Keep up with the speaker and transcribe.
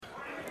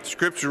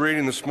Scripture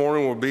reading this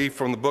morning will be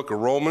from the book of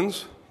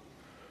Romans.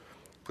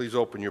 Please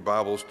open your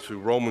Bibles to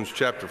Romans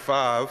chapter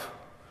 5.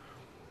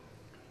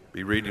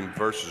 Be reading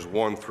verses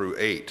 1 through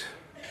 8.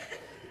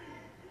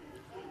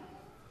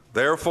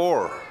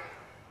 Therefore,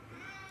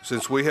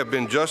 since we have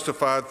been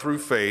justified through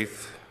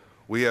faith,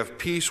 we have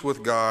peace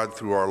with God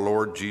through our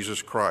Lord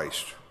Jesus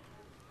Christ,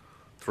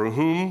 through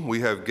whom we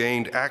have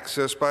gained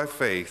access by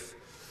faith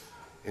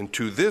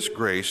into this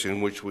grace in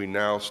which we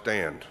now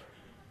stand.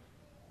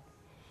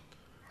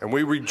 And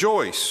we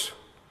rejoice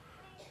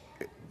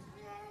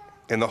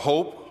in the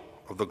hope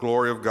of the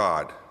glory of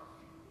God.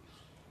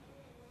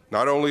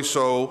 Not only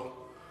so,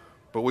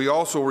 but we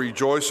also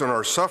rejoice in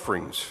our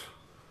sufferings,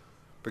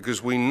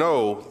 because we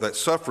know that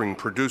suffering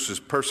produces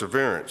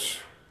perseverance.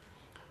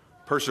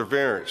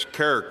 Perseverance,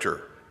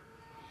 character,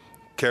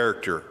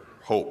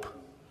 hope.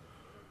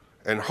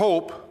 And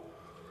hope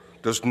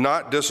does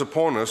not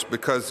disappoint us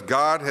because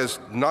God has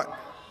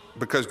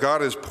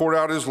poured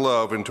out his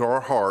love into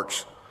our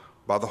hearts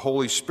by the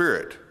Holy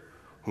Spirit,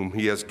 whom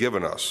he has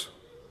given us.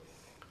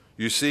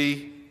 You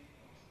see,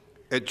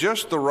 at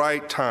just the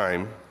right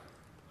time,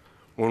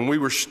 when we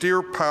were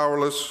still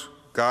powerless,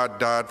 God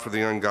died for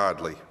the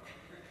ungodly.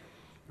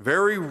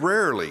 Very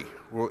rarely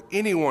will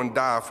anyone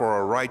die for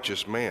a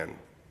righteous man.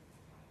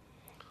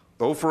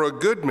 Though for a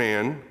good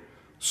man,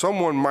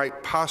 someone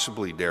might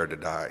possibly dare to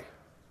die.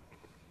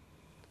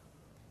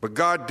 But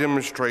God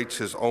demonstrates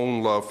his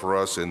own love for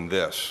us in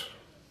this: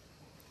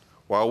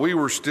 while we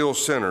were still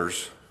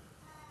sinners,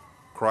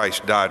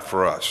 Christ died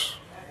for us.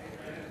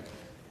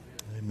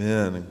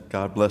 Amen.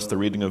 God bless the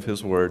reading of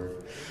his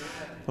word.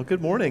 Well,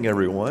 good morning,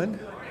 everyone.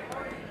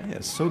 Yeah,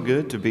 it's so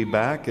good to be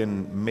back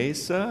in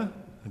Mesa.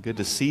 Good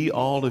to see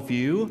all of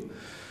you.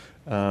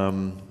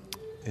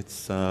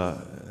 It's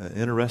an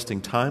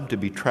interesting time to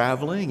be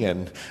traveling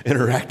and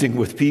interacting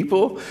with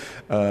people.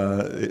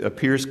 It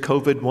appears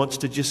COVID wants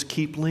to just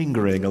keep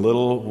lingering a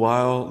little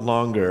while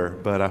longer,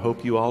 but I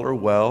hope you all are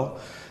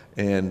well,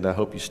 and I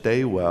hope you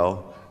stay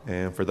well.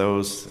 And for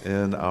those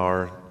in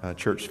our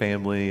church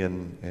family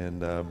and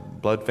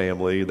blood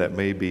family that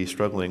may be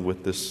struggling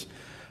with this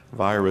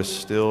virus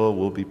still,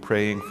 we'll be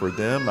praying for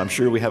them. I'm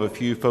sure we have a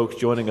few folks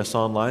joining us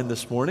online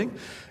this morning,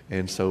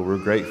 and so we're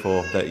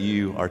grateful that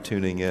you are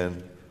tuning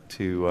in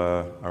to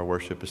our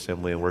worship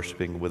assembly and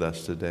worshiping with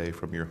us today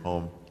from your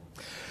home.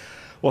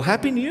 Well,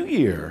 Happy New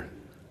Year!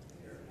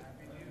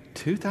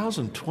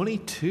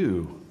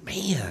 2022.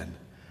 Man,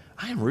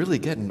 I am really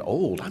getting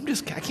old. I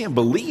can't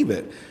believe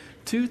it.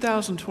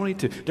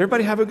 2022. Did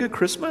everybody have a good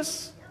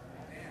Christmas?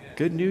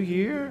 Good New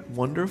Year?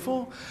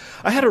 Wonderful.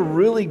 I had a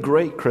really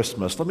great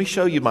Christmas. Let me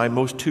show you my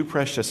most two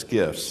precious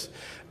gifts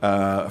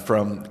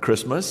from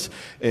Christmas.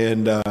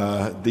 And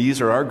these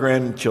are our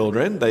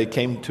grandchildren. They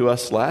came to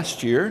us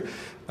last year.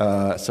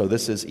 So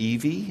this is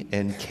Evie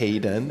and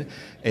Caden.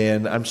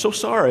 And I'm so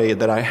sorry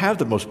that I have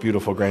the most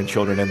beautiful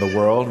grandchildren in the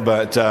world,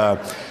 but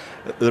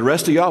the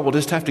rest of y'all will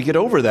just have to get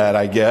over that,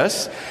 I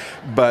guess.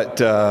 But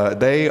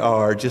they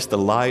are just the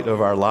light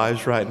of our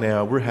lives right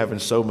now. We're having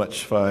so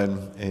much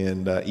fun,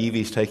 and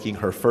Evie's taking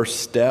her first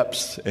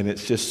steps, and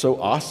it's just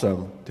so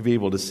awesome to be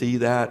able to see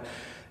that.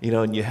 You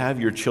know, and you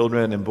have your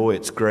children, and boy,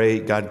 it's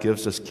great. God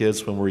gives us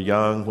kids when we're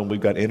young, when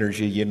we've got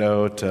energy,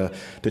 to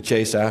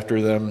chase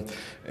after them.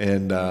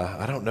 And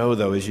I don't know,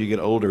 though, as you get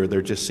older,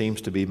 there just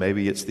seems to be,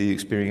 maybe it's the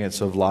experience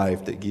of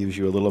life that gives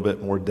you a little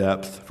bit more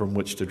depth from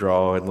which to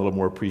draw and a little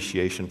more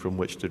appreciation from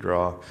which to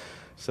draw.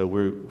 So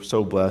we're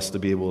so blessed to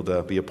be able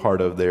to be a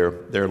part of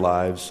their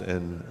lives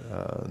and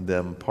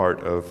them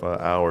part of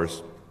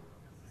ours.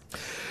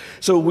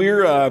 So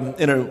we're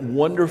in a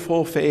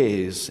wonderful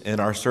phase in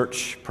our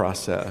search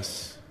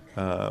process.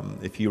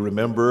 If you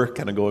remember,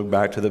 kind of going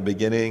back to the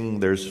beginning,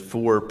 there's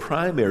 4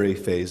 primary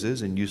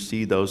phases, and you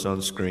see those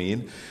on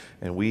screen.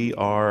 And we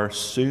are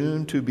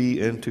soon to be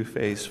into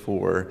phase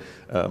 4,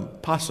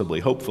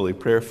 possibly, hopefully,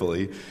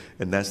 prayerfully,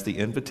 and that's the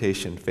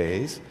invitation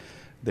phase.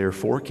 There are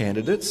 4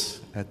 candidates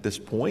at this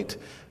point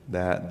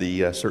that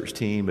the search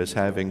team is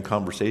having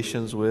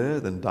conversations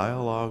with and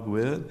dialogue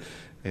with,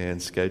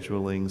 and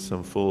scheduling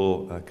some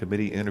full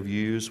committee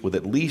interviews with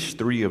at least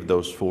 3 of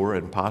those 4,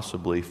 and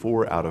possibly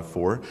 4 out of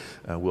 4.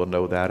 We'll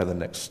know that in the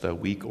next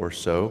week or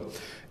so.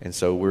 And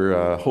so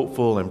we're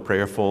hopeful and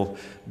prayerful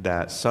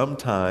that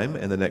sometime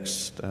in the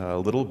next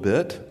little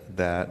bit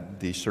that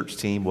the search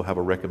team will have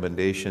a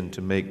recommendation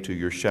to make to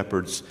your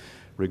shepherds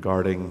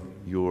regarding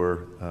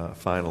your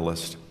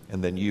finalist.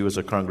 And then you as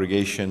a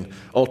congregation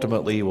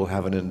ultimately will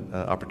have an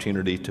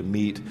opportunity to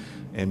meet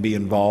and be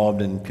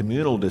involved in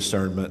communal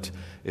discernment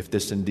if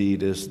this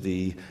indeed is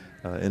the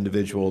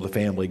individual, the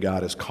family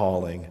God is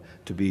calling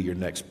to be your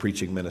next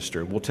preaching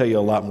minister. We'll tell you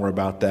a lot more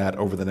about that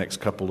over the next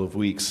couple of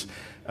weeks.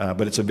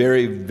 But it's a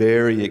very,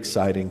 very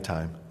exciting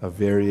time,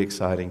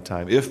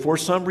 If for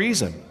some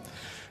reason,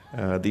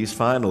 these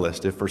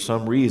finalists, if for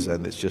some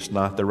reason it's just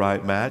not the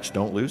right match,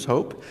 don't lose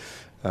hope.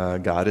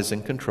 God is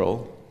in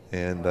control,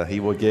 and he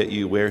will get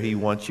you where he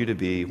wants you to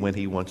be, when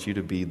he wants you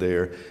to be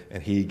there,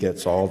 and he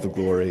gets all the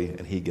glory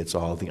and he gets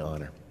all the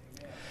honor.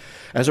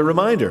 As a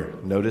reminder,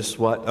 notice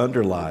what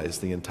underlies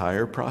the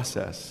entire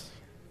process,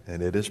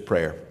 and it is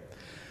prayer.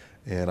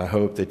 And I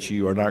hope that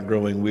you are not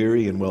growing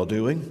weary in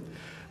well-doing.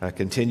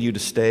 Continue to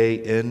stay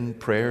in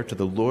prayer to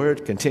the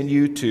Lord.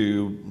 Continue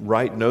to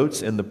write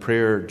notes in the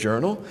prayer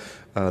journal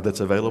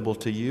that's available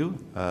to you,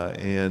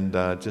 and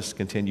just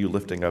continue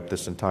lifting up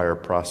this entire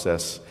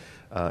process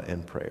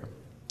in prayer.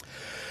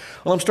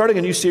 Well, I'm starting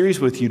a new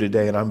series with you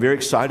today, and I'm very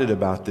excited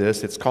about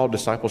this. It's called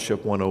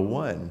Discipleship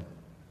 101.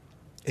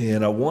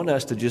 And I want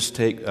us to just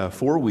take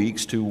 4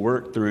 weeks to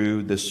work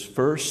through this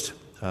first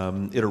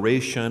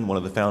iteration, one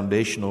of the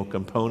foundational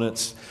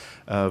components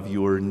of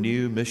your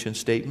new mission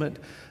statement.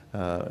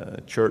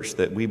 A church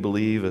that we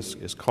believe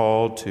is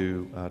called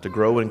to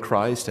grow in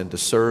Christ and to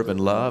serve and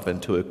love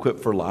and to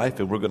equip for life.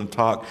 And we're going to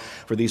talk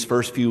for these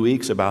first few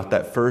weeks about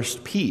that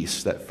first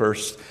piece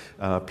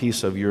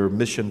of your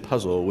mission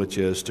puzzle, which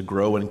is to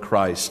grow in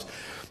Christ.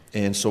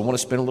 And so I want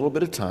to spend a little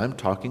bit of time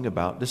talking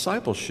about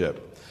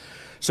discipleship.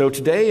 So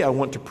today I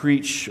want to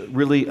preach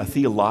really a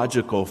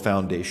theological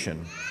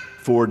foundation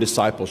for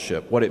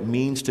discipleship, what it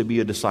means to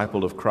be a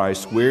disciple of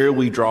Christ, where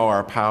we draw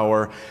our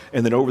power,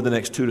 and then over the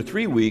next 2 to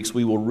 3 weeks,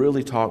 we will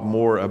really talk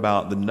more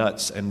about the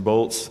nuts and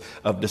bolts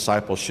of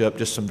discipleship,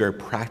 just some very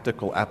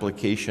practical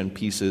application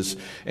pieces,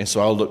 and so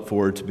I'll look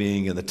forward to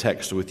being in the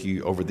text with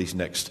you over these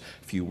next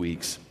few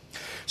weeks.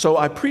 So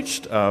I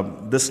preached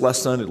this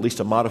lesson, at least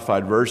a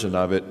modified version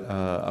of it,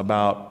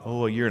 about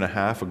a year and a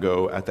half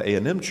ago at the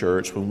A&M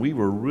Church when we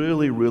were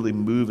really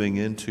moving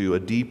into a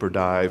deeper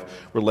dive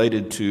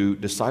related to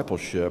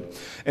discipleship.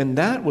 And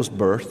that was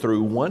birthed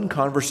through one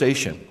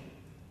conversation.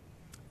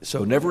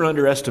 So never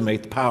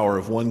underestimate the power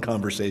of one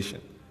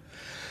conversation.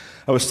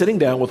 I was sitting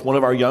down with one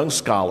of our young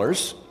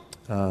scholars,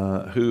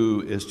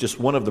 who is just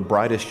one of the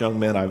brightest young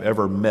men I've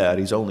ever met.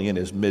 He's only in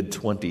his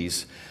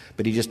mid-20s.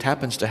 But he just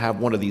happens to have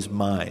one of these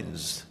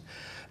minds,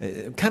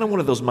 kind of one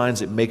of those minds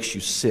that makes you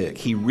sick.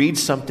 He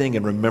reads something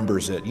and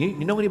remembers it. You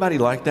know anybody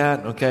like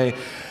that? Okay,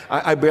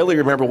 I barely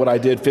remember what I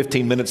did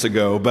 15 minutes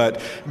ago,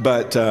 but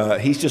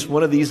he's just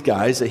one of these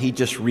guys that he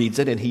just reads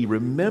it and he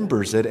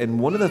remembers it. And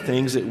one of the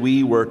things that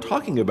we were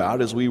talking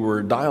about as we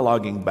were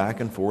dialoguing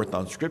back and forth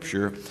on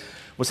Scripture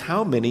was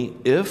how many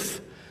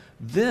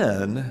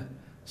if-then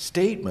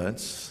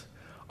statements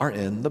are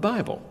in the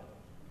Bible.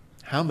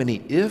 How many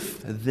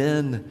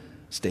if-then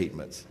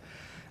statements.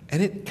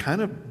 And it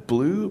kind of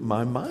blew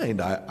my mind.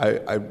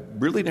 I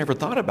really never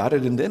thought about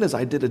it. And then as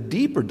I did a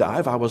deeper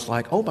dive, I was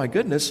like, oh my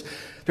goodness,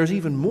 there's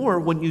even more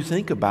when you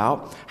think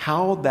about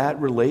how that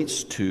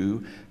relates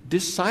to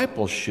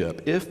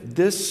discipleship. If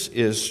this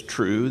is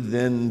true,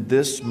 then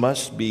this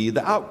must be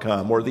the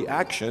outcome or the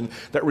action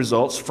that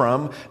results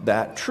from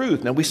that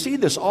truth. Now we see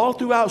this all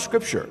throughout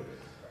Scripture.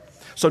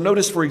 So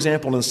notice, for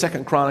example, in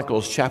 2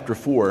 Chronicles chapter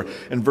 4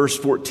 and verse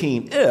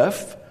 14,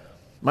 if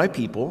my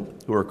people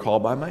who are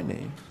called by my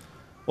name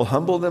will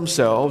humble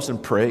themselves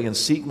and pray and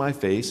seek my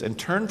face and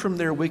turn from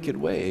their wicked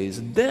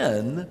ways,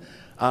 then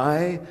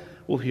I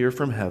will hear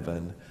from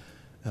heaven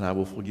and I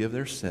will forgive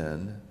their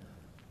sin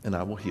and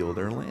I will heal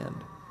their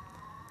land.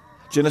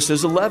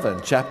 Genesis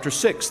 11, chapter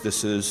 6,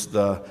 this is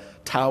the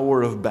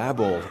Tower of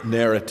Babel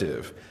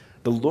narrative.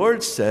 The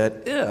Lord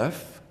said,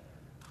 if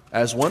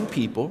as one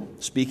people,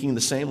 speaking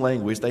the same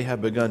language, they have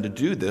begun to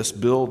do this,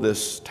 build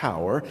this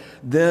tower,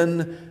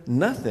 then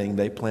nothing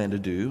they plan to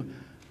do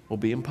will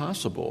be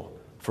impossible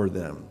for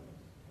them.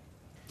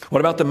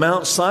 What about the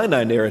Mount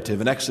Sinai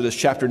narrative in Exodus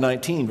chapter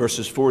 19,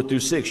 verses 4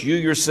 through 6? You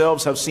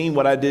yourselves have seen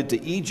what I did to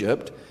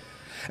Egypt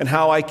and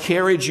how I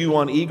carried you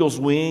on eagle's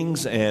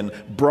wings and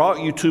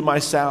brought you to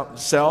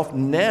myself.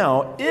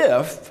 Now,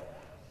 if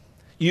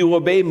you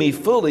obey me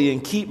fully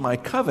and keep my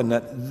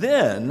covenant,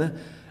 then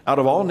out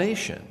of all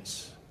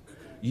nations,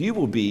 you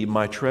will be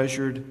my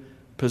treasured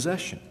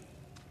possession.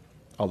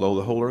 Although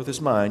the whole earth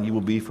is mine, you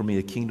will be for me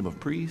a kingdom of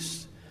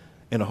priests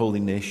and a holy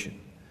nation.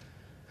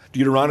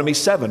 Deuteronomy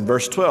 7,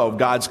 verse 12,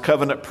 God's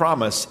covenant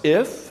promise.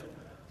 If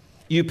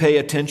you pay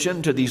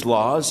attention to these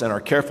laws and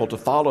are careful to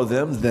follow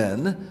them,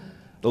 then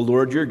the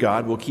Lord your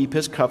God will keep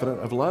his covenant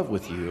of love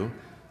with you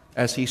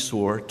as he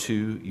swore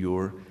to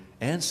your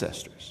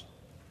ancestors.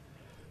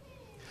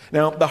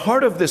 Now, the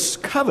heart of this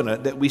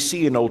covenant that we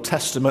see in Old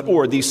Testament,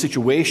 or these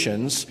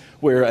situations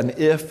where an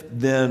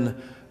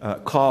if-then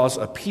clause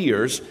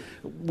appears,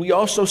 we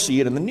also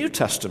see it in the New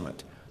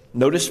Testament.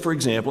 Notice, for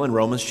example, in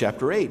Romans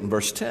chapter 8 and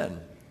verse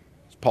 10,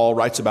 Paul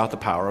writes about the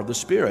power of the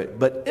Spirit.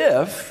 But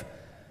if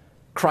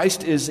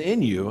Christ is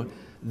in you,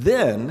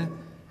 then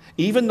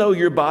even though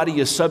your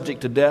body is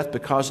subject to death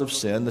because of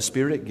sin, the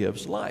Spirit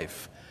gives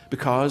life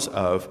because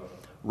of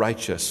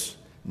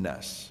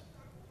righteousness.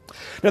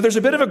 Now, there's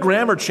a bit of a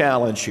grammar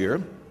challenge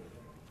here.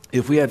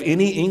 If we have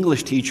any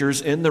English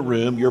teachers in the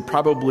room, you're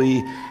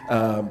probably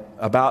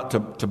about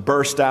to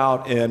burst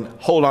out and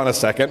hold on a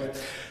second,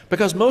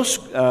 because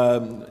most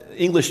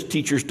English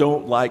teachers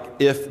don't like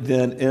if,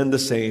 then in the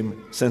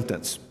same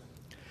sentence.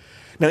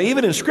 Now,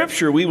 even in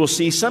Scripture, we will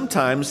see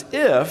sometimes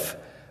if,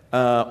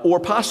 or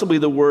possibly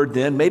the word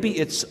then, maybe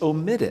it's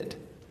omitted.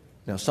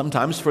 Now,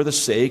 sometimes for the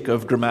sake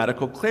of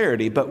grammatical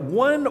clarity, but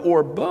one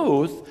or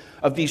both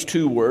of these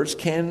two words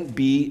can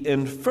be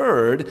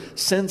inferred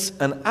since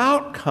an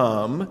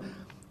outcome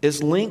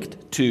is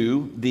linked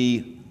to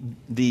the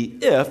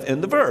if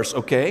in the verse,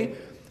 okay?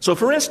 So,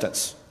 for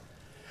instance,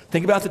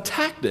 think about the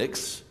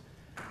tactics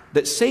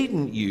that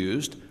Satan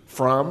used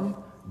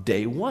from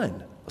day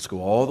one. Let's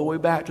go all the way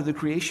back to the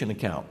creation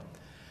account.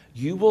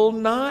 You will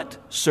not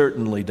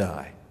certainly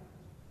die,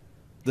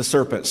 the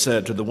serpent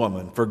said to the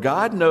woman, for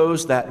God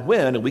knows that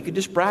when, and we could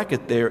just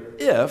bracket there,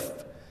 if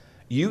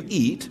you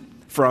eat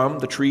from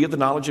the tree of the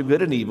knowledge of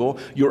good and evil,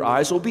 your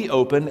eyes will be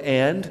open,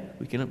 and,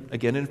 we can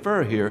again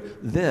infer here,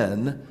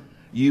 then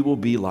you will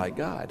be like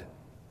God,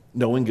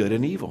 knowing good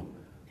and evil.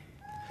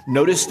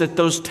 Notice that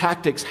those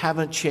tactics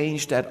haven't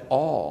changed at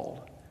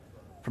all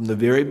from the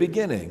very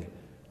beginning.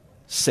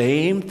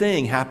 Same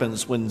thing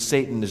happens when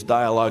Satan is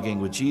dialoguing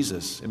with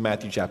Jesus in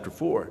Matthew chapter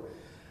 4.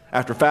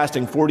 After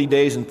fasting 40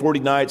 days and 40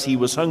 nights, he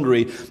was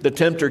hungry. The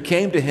tempter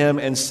came to him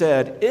and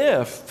said,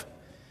 if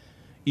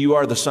you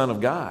are the Son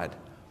of God,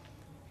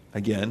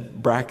 again,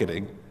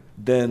 bracketing,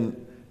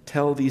 then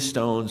tell these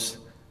stones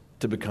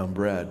to become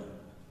bread.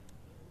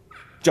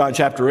 John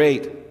chapter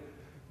 8,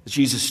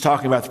 Jesus is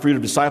talking about the fruit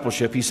of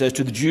discipleship. He says,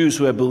 to the Jews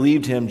who have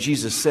believed him,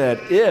 Jesus said,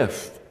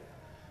 if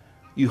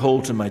you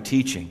hold to my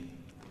teaching.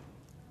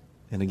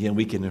 And again,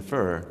 we can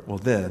infer, well,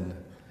 then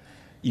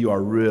you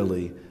are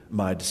really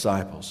my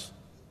disciples.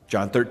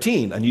 John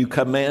 13, a new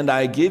command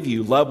I give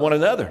you, love one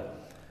another.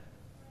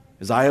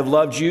 As I have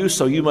loved you,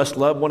 so you must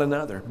love one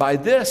another. By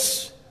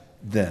this,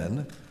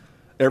 then,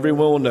 everyone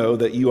will know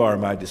that you are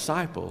my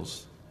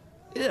disciples,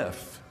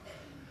 if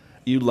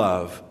you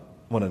love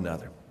one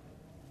another.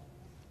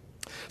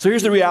 So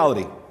here's the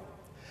reality.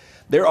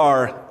 There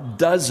are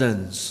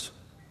dozens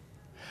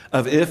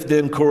of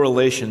if-then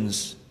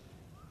correlations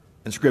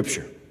in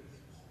Scripture.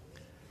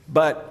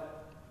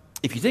 But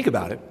if you think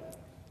about it,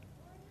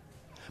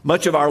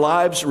 much of our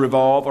lives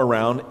revolve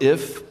around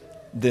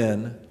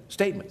if-then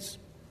statements.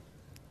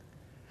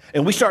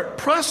 And we start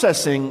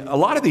processing a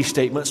lot of these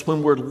statements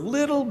when we're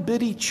little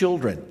bitty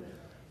children.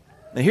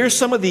 Now here's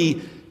some of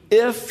the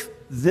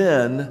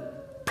if-then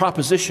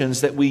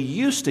propositions that we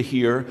used to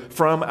hear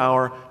from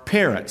our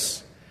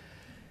parents.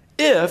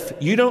 If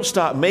you don't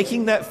stop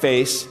making that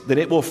face, then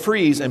it will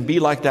freeze and be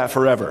like that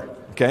forever.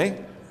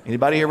 Okay?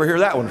 Anybody ever hear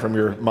that one from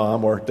your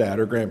mom or dad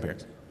or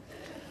grandparents?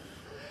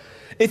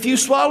 If you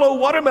swallow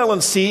watermelon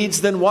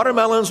seeds, then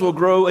watermelons will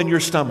grow in your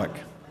stomach.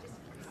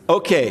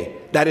 Okay,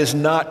 that is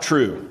not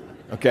true.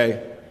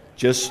 Okay?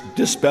 Just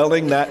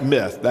dispelling that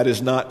myth. That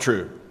is not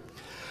true.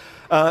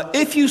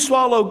 If you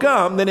swallow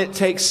gum, then it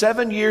takes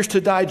 7 years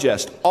to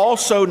digest.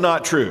 Also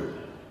not true.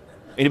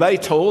 Anybody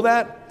told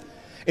that?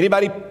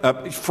 Anybody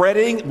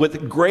fretting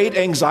with great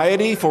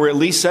anxiety for at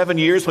least 7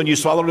 years when you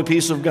swallowed a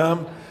piece of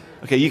gum?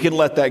 Okay, you can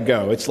let that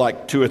go. It's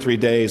like 2 or 3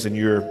 days and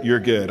you're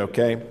good,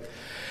 okay?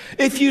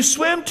 If you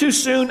swim too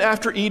soon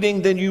after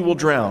eating, then you will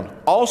drown.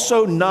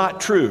 Also not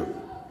true.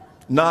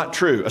 Not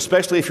true,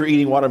 especially if you're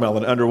eating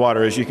watermelon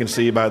underwater, as you can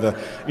see by the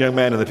young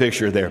man in the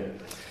picture there.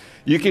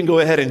 You can go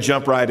ahead and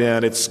jump right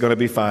in. It's going to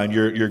be fine.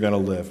 You're going to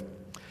live.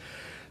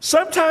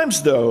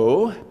 Sometimes,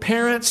 though,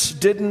 parents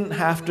didn't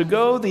have to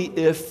go the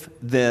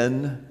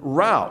if-then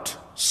route.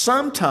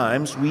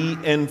 Sometimes we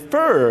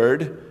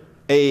inferred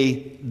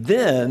a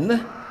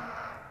then,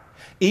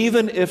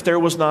 even if there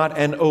was not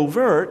an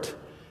overt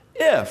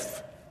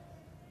if.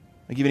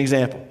 I'll give you an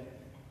example.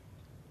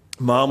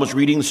 Mom was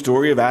reading the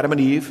story of Adam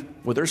and Eve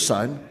with her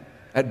son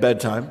at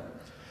bedtime.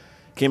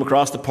 Came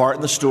across the part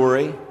in the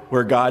story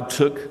where God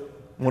took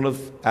one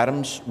of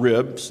Adam's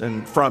ribs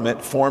and from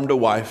it formed a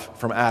wife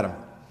from Adam.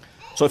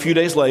 So a few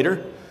days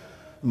later,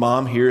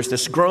 Mom hears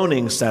this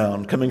groaning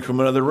sound coming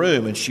from another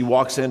room, and she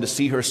walks in to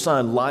see her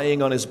son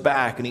lying on his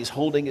back, and he's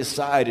holding his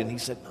side, and he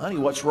said, honey,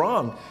 what's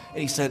wrong?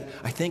 And he said,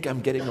 I think I'm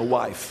getting a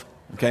wife.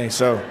 Okay,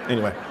 so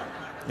anyway,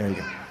 there you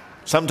go.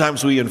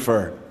 Sometimes we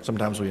infer.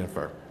 Sometimes we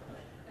infer.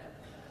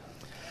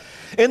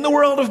 In the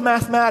world of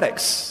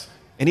mathematics,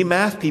 any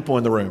math people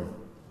in the room?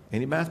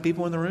 Any math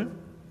people in the room?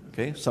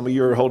 Okay, some of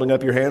you are holding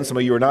up your hand. Some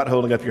of you are not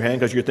holding up your hand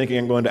because you're thinking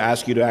I'm going to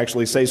ask you to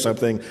actually say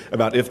something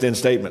about if-then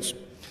statements.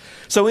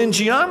 So in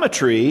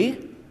geometry,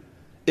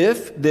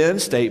 if-then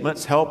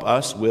statements help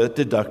us with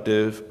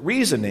deductive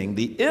reasoning.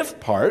 The if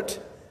part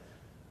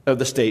of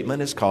the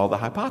statement is called the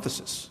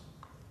hypothesis,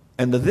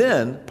 and the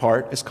then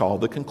part is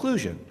called the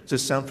conclusion. Does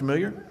this sound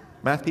familiar,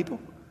 math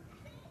people?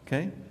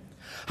 Okay.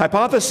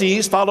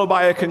 Hypotheses followed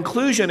by a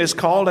conclusion is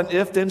called an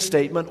if-then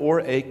statement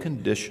or a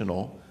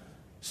conditional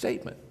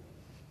statement.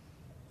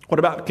 What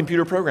about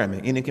computer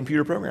programming? Any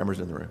computer programmers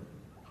in the room?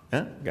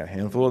 Yeah, got a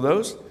handful of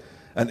those.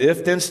 An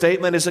if-then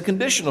statement is a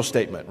conditional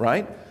statement,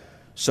 right?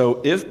 So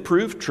if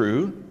proved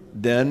true,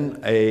 then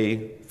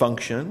a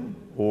function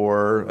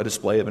or a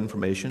display of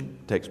information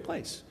takes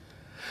place.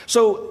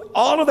 So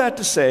all of that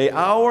to say,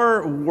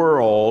 our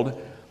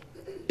world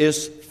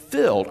is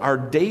filled, our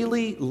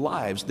daily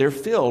lives, they're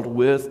filled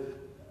with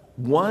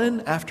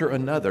one after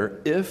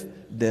another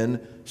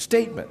if-then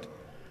statement.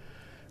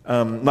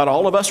 Not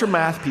all of us are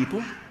math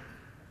people.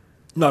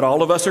 Not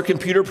all of us are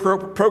computer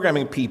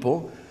programming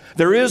people.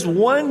 There is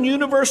one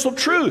universal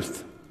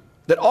truth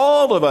that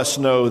all of us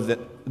know that,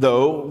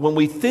 though, when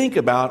we think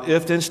about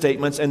if-then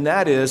statements, and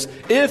that is,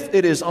 if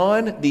it is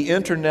on the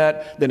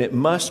internet, then it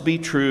must be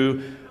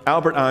true.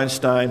 Albert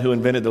Einstein, who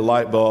invented the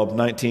light bulb,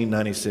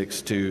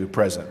 1996 to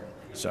present.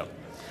 So,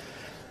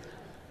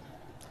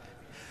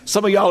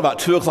 some of y'all about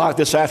 2 o'clock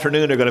this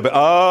afternoon are going to be,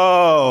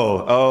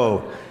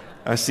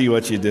 I see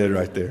what you did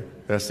right there.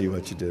 I see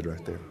what you did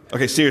right there.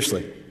 Okay,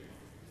 seriously.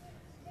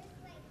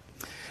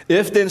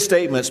 If-then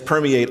statements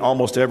permeate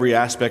almost every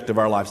aspect of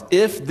our lives.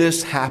 If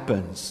this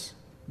happens,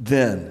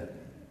 then.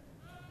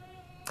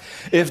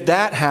 If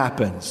that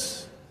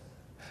happens,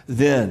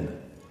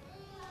 then.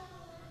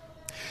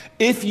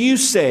 If you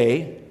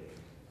say,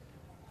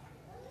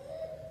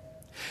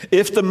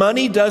 if the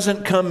money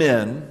doesn't come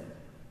in,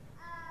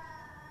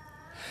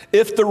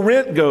 if the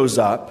rent goes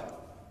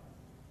up,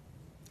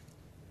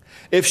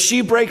 if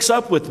she breaks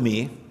up with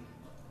me,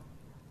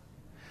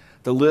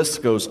 the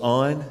list goes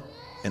on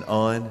and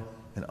on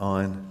and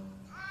on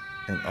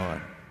and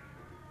on.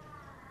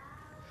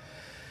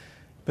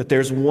 But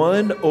there's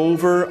one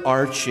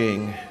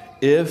overarching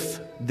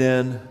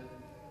if-then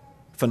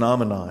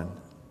phenomenon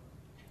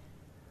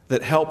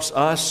that helps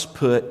us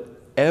put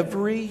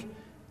every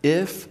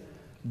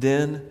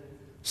if-then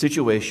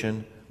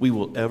situation we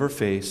will ever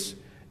face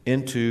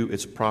into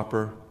its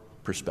proper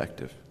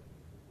perspective.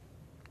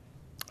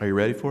 Are you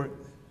ready for it?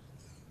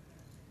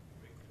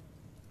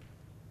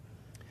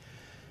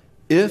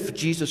 If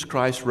Jesus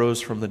Christ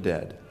rose from the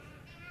dead,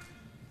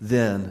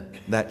 then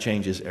that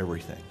changes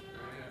everything.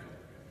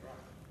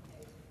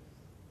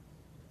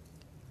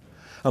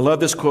 I love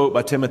this quote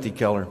by Timothy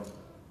Keller.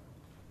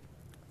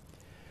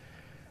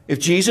 If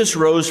Jesus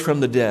rose from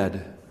the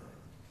dead,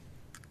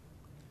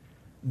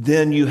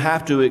 then you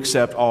have to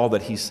accept all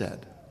that he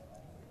said.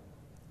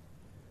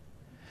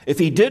 If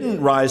he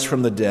didn't rise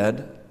from the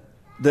dead,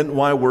 then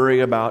why worry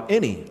about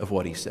any of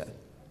what he said?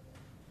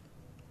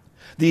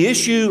 The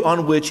issue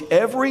on which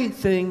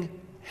everything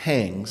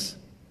hangs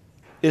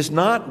is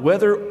not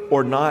whether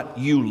or not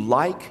you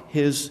like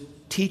his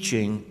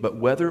teaching, but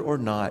whether or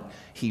not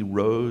he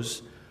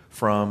rose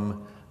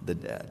from the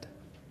dead.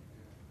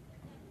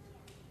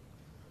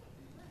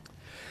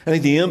 I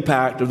think the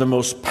impact of the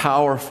most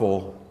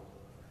powerful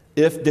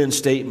if-then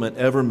statement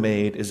ever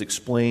made is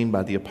explained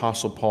by the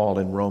Apostle Paul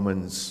in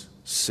Romans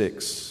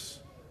 6.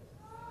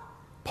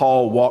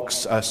 Paul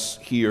walks us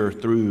here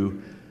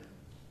through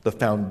the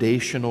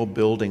foundational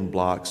building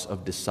blocks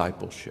of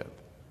discipleship.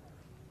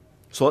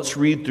 So let's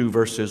read through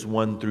verses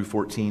 1 through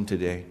 14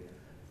 today.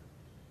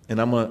 And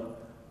I'm going to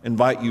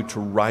invite you to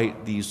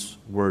write these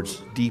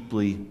words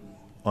deeply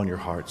on your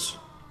hearts.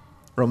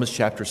 Romans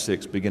chapter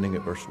 6, beginning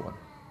at verse 1.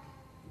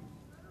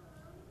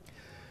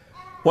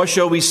 What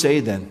shall we say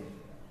then?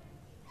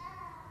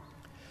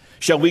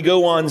 Shall we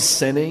go on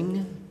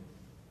sinning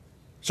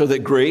so that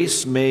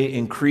grace may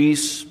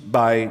increase?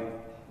 By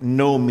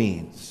no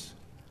means.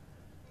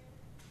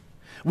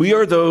 We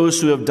are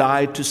those who have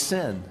died to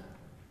sin.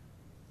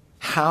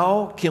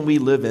 How can we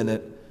live in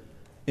it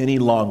any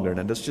longer?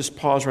 Now let's just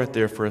pause right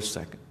there for a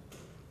second.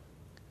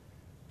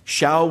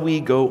 Shall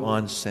we go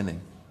on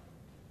sinning?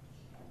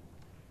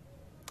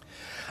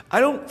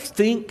 I don't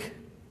think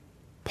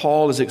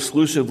Paul is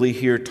exclusively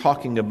here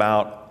talking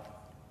about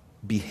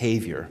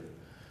behavior.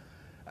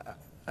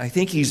 I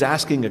think he's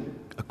asking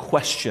a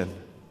question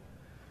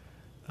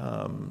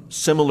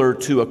similar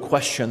to a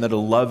question that a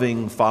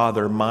loving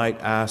father might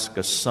ask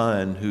a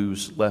son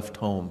who's left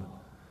home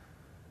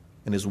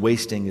and is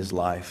wasting his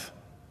life.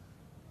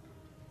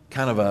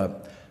 Kind of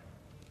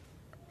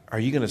are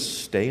you going to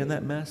stay in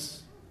that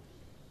mess?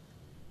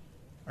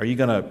 Are you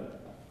going to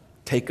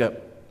take up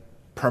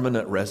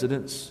permanent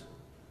residence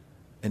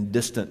in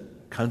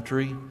distant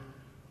country?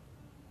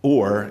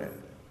 Or,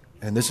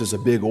 and this is a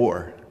big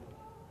or,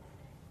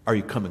 are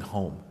you coming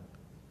home?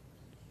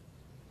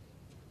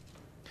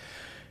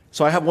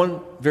 So I have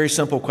one very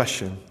simple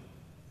question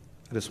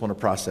I just want to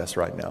process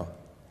right now.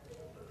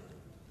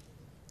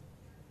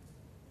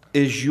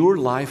 Is your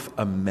life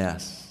a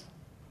mess?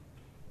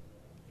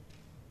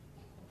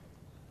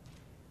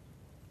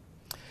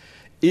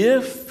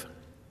 If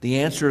the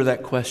answer to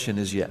that question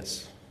is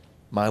yes,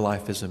 my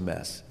life is a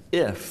mess.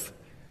 If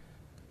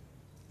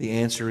the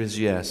answer is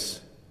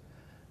yes,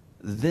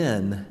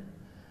 then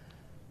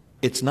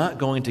it's not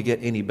going to get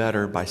any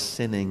better by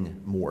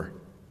sinning more.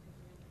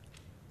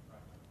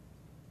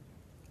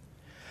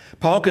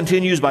 Paul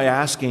continues by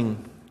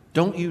asking,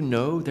 don't you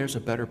know there's a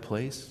better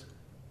place?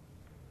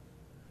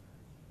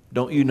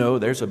 Don't you know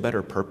there's a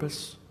better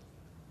purpose?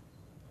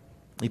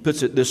 He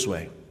puts it this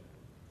way.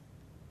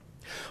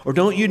 Or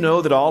don't you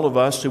know that all of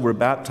us who were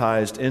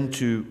baptized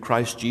into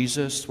Christ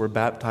Jesus were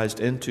baptized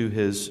into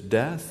his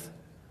death?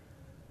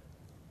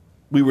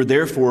 We were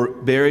therefore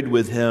buried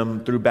with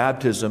him through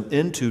baptism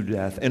into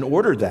death, in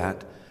order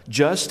that,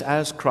 just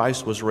as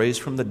Christ was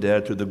raised from the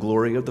dead through the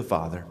glory of the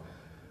Father,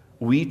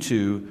 we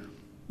too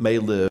may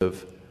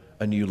live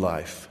a new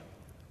life.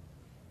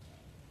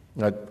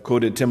 I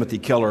quoted Timothy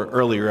Keller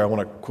earlier. I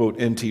want to quote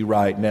N.T.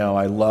 Wright now.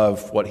 I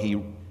love what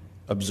he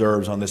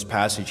observes on this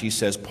passage. He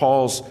says,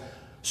 Paul's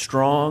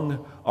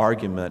strong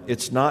argument,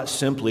 it's not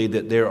simply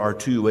that there are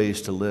two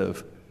ways to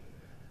live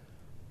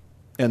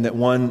and that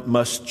one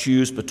must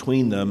choose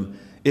between them.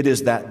 It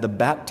is that the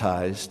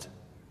baptized,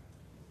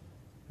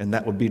 and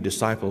that would be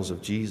disciples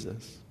of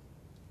Jesus,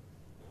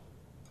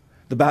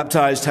 the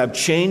baptized have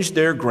changed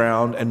their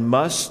ground and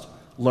must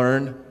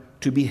learn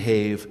to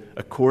behave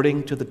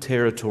according to the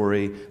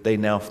territory they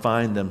now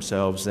find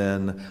themselves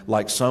in,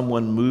 like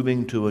someone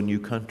moving to a new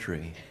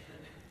country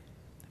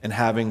and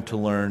having to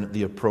learn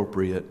the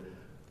appropriate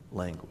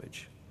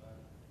language.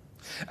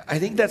 I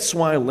think that's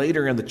why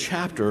later in the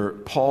chapter,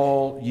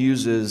 Paul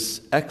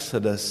uses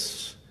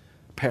Exodus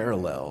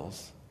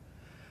parallels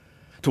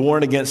to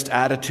warn against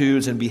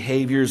attitudes and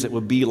behaviors that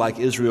would be like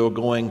Israel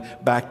going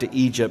back to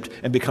Egypt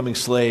and becoming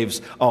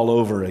slaves all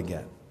over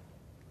again.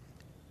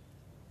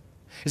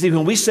 You see,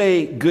 when we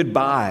say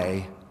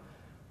goodbye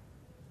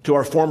to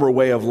our former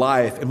way of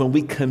life, and when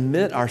we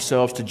commit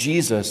ourselves to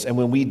Jesus, and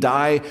when we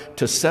die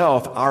to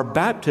self, our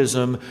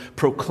baptism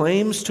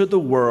proclaims to the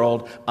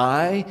world,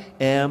 I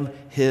am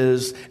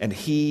His and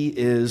He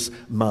is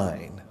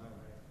mine.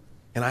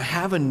 And I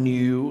have a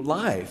new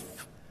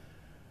life.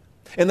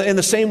 In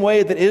the same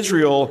way that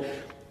Israel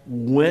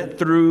went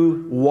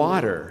through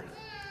water,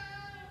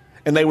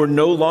 and they were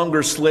no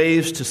longer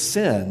slaves to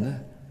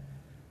sin,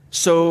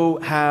 so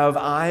have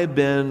I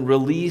been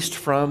released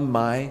from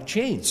my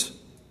chains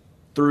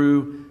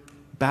through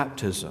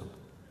baptism.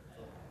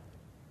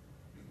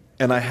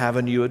 And I have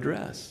a new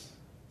address.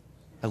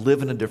 I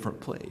live in a different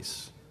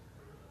place.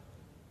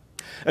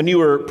 A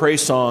newer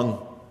praise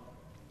song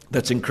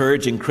that's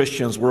encouraging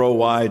Christians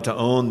worldwide to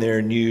own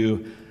their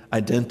new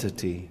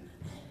identity,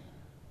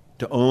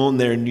 to own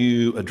their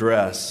new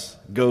address,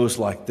 goes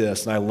like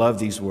this, and I love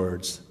these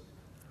words.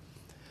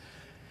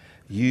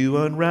 You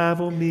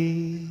unravel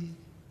me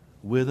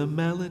with a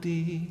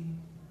melody,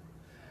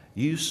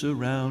 you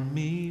surround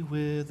me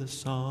with a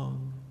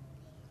song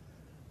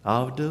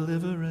of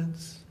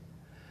deliverance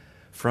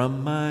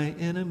from my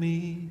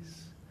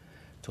enemies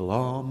till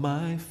all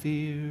my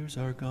fears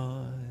are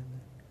gone.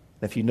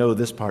 If you know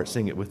this part,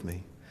 sing it with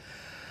me.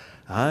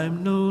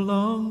 I'm no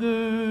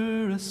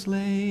longer a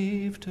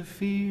slave to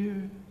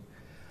fear.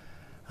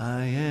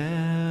 I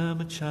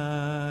am a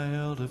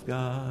child of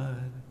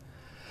God.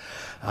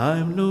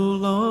 I'm no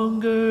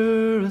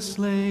longer a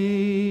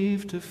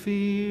slave to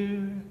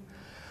fear.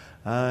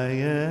 I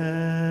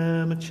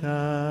am a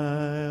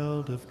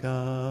child of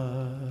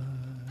God.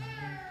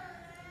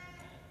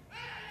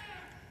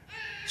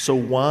 So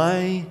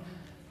why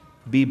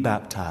be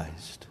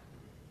baptized?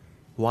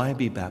 Why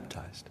be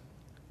baptized?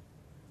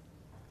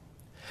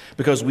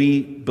 Because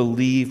we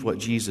believe what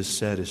Jesus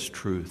said is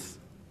truth.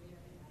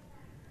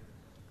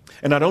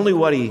 And not only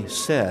what He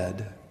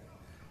said,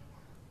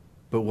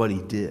 but what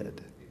He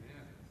did.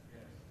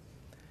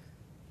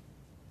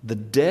 The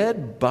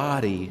dead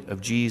body of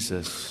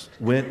Jesus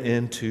went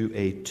into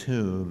a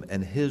tomb,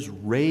 and His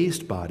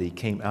raised body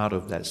came out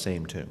of that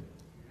same tomb.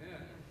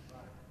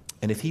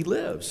 And if He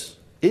lives,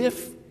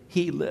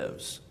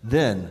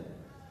 then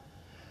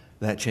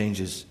that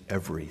changes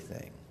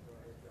everything.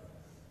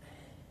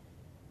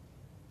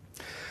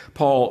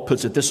 Paul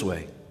puts it this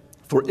way,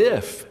 for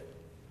if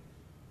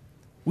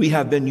we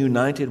have been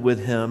united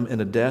with Him in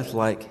a death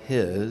like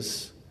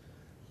His,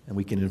 and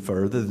we can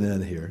infer the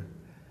then here,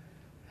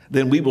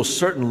 then we will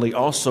certainly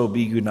also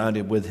be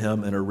united with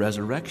Him in a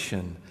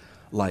resurrection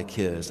like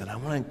His. And I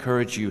want to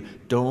encourage you,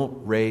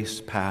 don't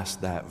race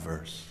past that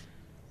verse.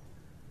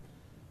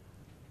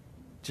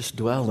 Just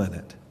dwell in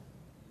it.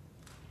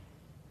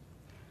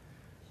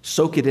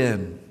 Soak it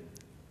in.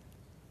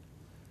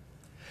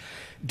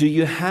 Do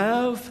you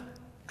have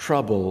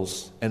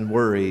troubles and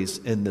worries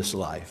in this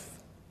life?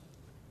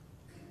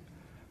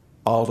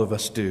 All of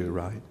us do,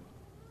 right?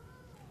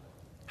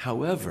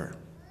 However,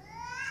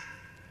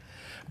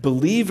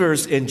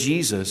 believers in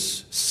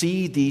Jesus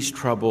see these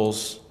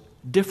troubles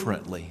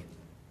differently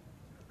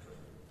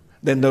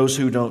than those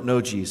who don't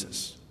know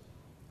Jesus.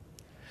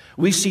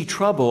 We see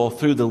trouble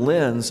through the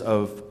lens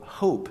of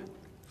hope.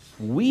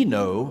 We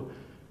know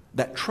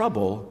that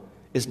trouble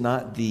is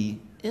not the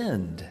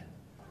end.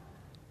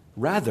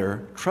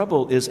 Rather,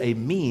 trouble is a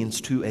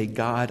means to a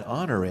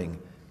God-honoring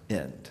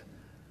end.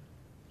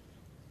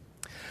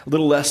 A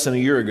little less than a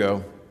year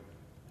ago,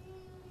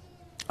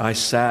 I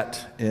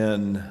sat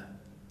in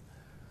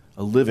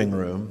a living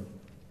room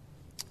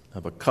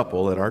of a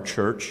couple at our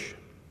church.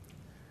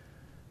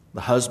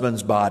 The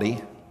husband's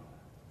body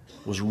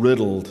was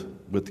riddled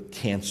with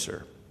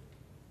cancer.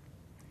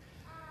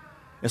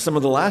 And some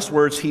of the last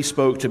words he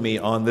spoke to me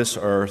on this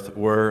earth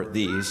were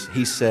these.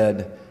 He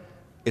said,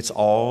 "It's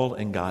all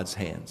in God's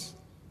hands."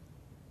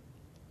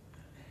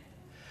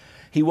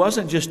 He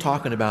wasn't just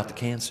talking about the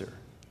cancer.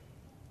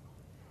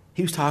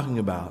 He was talking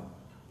about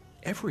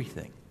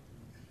everything.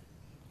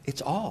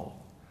 It's all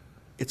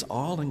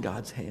in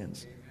God's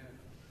hands.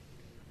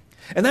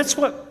 And that's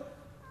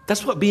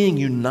what being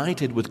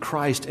united with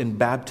Christ in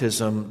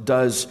baptism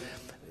does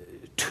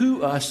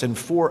to us and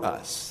for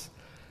us.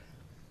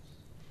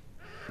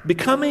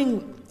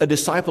 Becoming a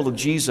disciple of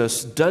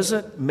Jesus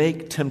doesn't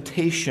make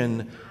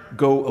temptation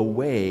go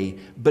away,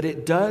 but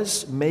it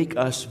does make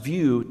us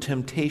view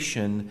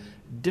temptation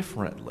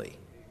differently.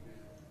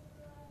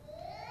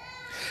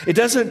 It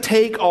doesn't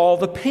take all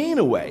the pain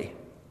away,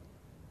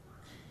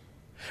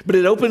 but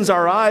it opens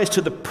our eyes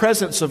to the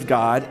presence of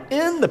God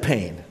in the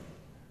pain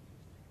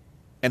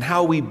and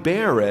how we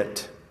bear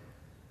it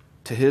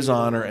to His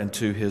honor and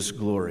to His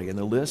glory. And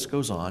the list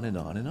goes on and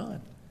on and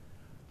on.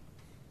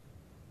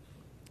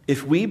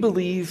 If we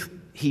believe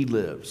He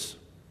lives,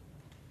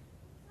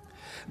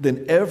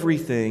 then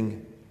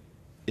everything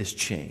is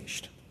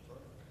changed.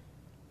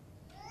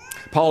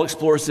 Paul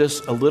explores this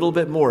a little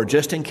bit more,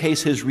 just in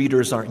case his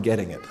readers aren't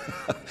getting it.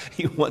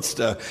 He wants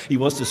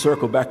to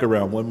circle back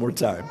around one more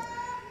time.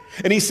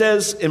 And he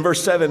says in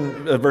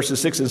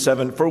verses 6 and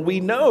 7, "For we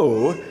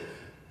know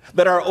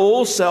that our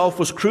old self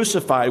was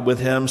crucified with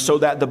Him so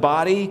that the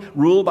body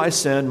ruled by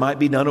sin might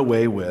be done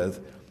away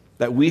with,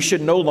 that we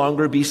should no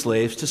longer be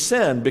slaves to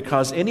sin,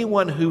 because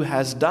anyone who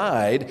has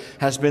died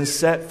has been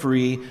set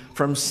free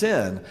from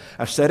sin."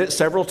 I've said it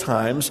several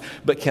times,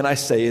 but can I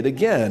say it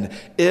again?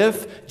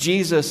 If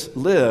Jesus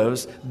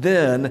lives,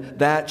 then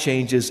that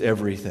changes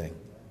everything.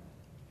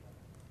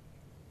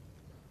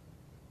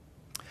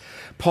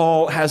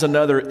 Paul has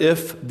another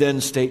if-then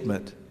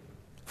statement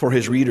for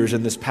his readers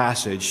in this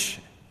passage.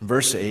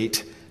 Verse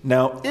 8,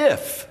 "Now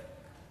if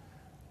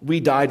we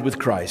died with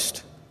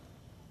Christ,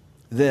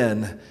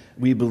 then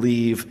we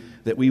believe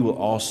that we will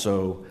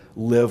also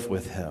live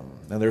with Him."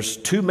 Now there's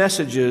two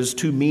messages,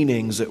 two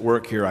meanings at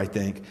work here, I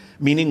think.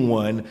 Meaning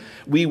one,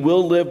 we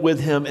will live with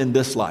Him in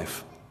this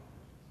life.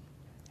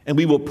 And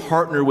we will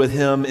partner with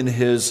Him in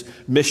His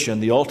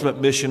mission, the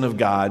ultimate mission of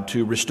God,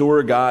 to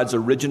restore God's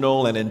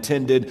original and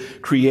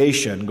intended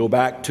creation. Go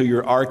back to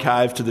your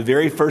archives to the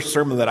very first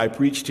sermon that I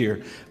preached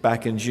here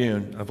back in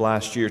June of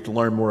last year to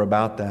learn more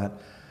about that.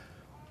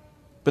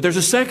 But there's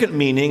a second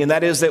meaning, and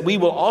that is that we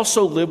will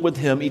also live with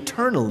Him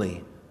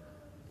eternally.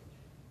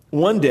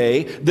 One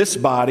day, this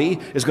body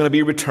is going to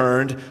be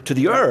returned to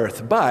the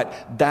earth,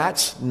 but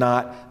that's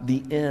not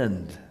the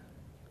end.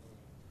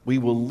 We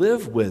will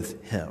live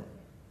with Him.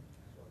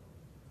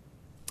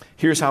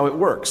 Here's how it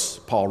works,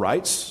 Paul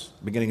writes,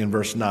 beginning in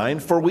verse 9,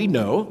 "For we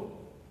know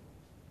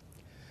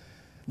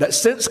that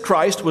since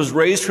Christ was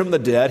raised from the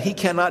dead, He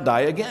cannot die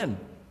again.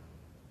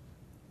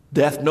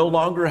 Death no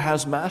longer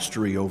has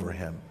mastery over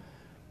Him.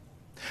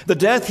 The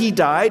death He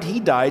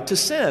died to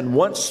sin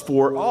once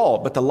for all,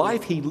 but the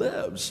life He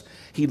lives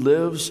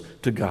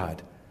to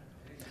God.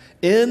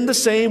 In the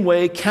same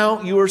way,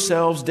 count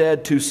yourselves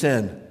dead to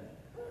sin,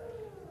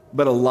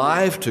 but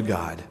alive to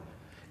God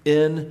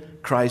in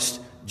Christ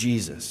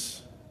Jesus."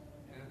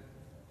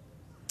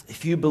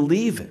 If you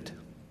believe it,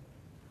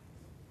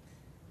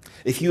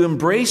 if you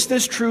embrace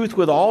this truth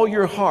with all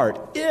your heart,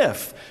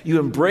 if you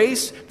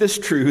embrace this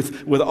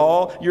truth with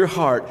all your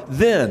heart,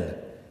 then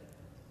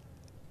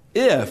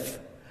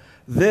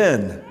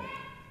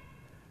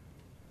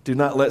do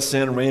not let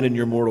sin reign in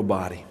your mortal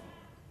body,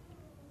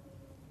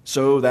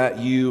 so that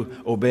you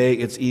obey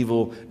its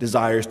evil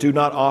desires. Do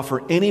not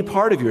offer any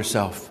part of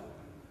yourself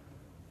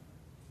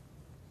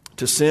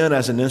to sin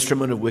as an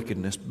instrument of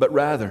wickedness, but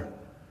rather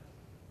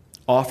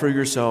offer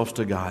yourselves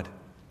to God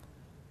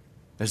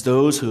as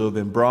those who have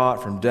been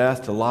brought from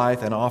death to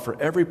life, and offer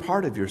every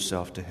part of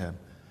yourself to Him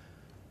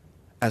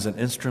as an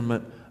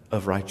instrument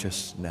of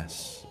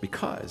righteousness.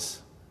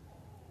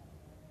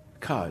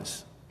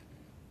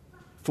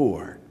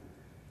 For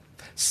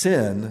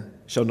sin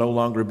shall no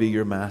longer be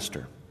your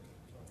master,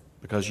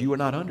 because you are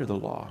not under the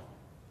law,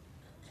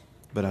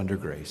 but under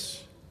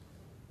grace.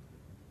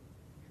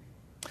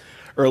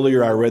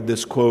 Earlier I read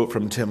this quote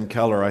from Tim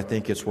Keller. I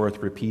think it's worth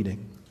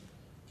repeating.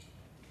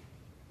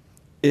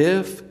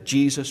 If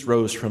Jesus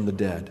rose from the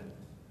dead,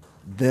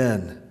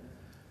 then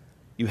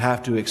you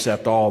have to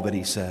accept all that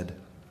He said.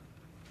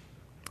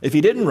 If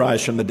He didn't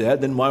rise from the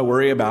dead, then why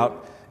worry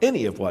about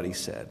any of what He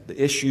said?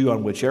 The issue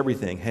on which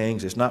everything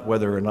hangs is not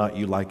whether or not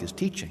you like His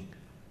teaching,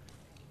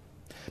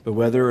 but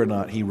whether or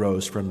not He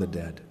rose from the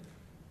dead.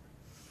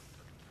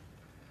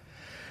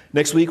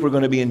 Next week, we're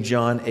going to be in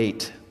John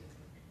 8.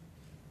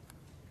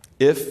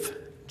 If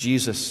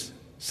Jesus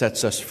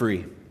sets us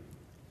free,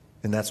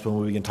 and that's when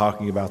we begin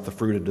talking about the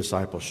fruit of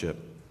discipleship.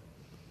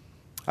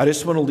 I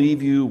just want to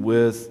leave you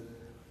with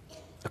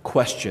a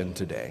question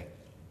today.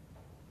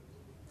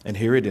 And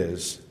here it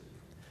is.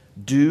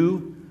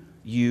 Do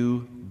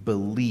you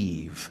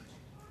believe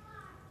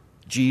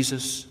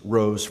Jesus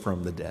rose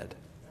from the dead?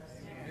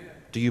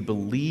 Do you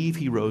believe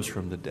He rose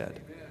from the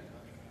dead?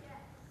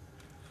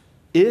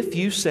 If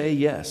you say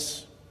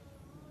yes,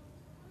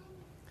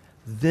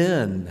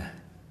 then,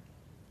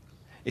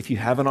 if you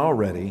haven't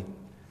already,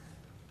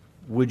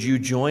 would you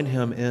join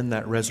Him in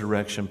that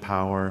resurrection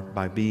power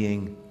by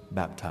being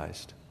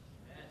baptized?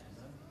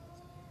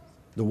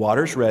 The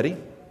water's ready.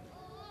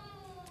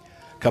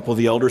 A couple of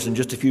the elders in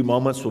just a few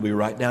moments will be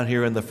right down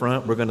here in the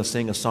front. We're going to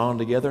sing a song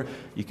together.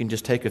 You can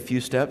just take a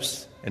few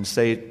steps and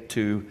say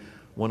to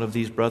one of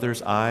these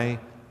brothers, "I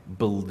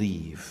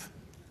believe.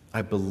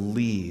 I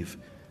believe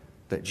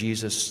that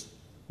Jesus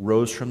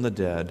rose from the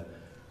dead.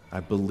 I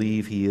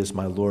believe he is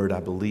my Lord. I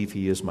believe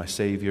he is my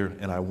Savior,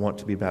 and I want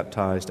to be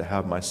baptized to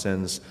have my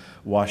sins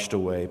washed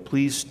away.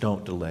 Please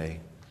don't delay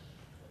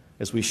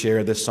as we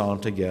share this song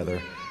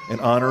together in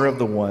honor of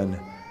the one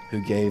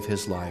who gave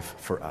his life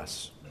for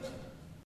us.